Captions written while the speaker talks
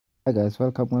Hi guys,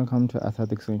 welcome to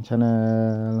Thato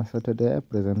channel. So today I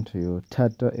present to you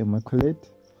Thato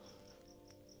Immaculate.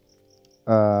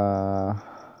 Uh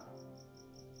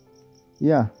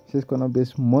yeah, she's gonna be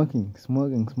smoking,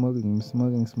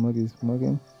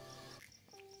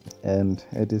 and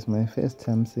it is my first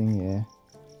time seeing her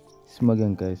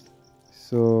smoking, guys.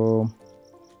 So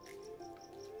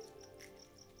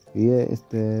here is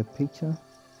the picture.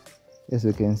 As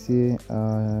you can see,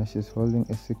 she's holding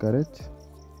a cigarette,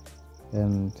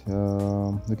 and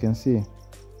you can see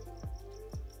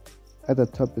at the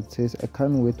top it says, "I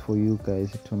can't wait for you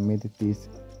guys to meet this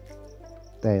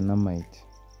dynamite."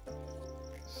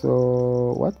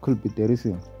 So what could be the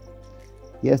reason?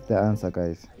 Here's the answer,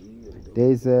 guys.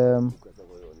 There is a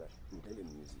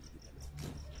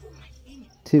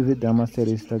TV drama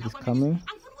series that is coming,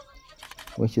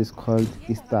 which is called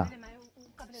Easter.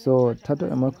 So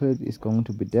Thato Immaculate is going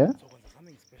to be there.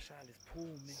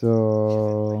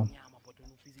 So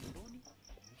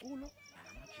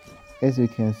as you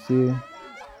can see,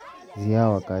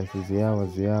 Ziawa, guys,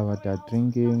 Ziawa, they're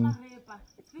drinking,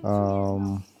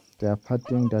 they're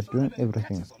partying, they're doing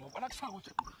everything.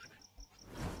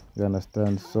 You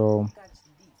understand? So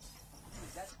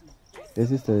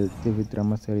this is the TV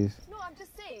drama series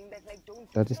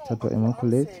that is Thato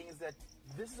Immaculate.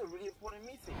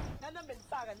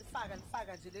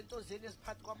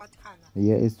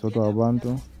 Here is Toto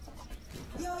Abantu.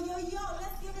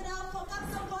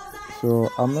 So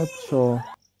I'm not sure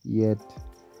yet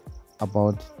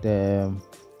about the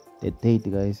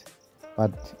date, guys,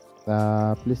 but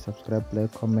please subscribe,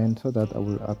 like, comment, so that I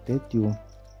will update you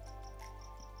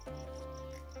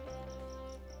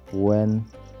when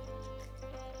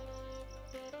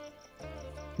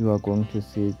you are going to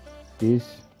see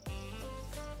this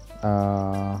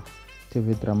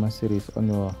TV drama series on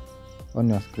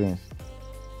your screens.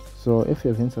 So if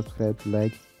you haven't subscribed,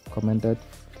 like, commented,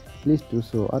 please do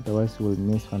so, otherwise you will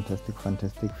miss fantastic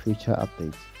future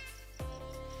updates.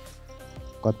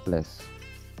 God bless.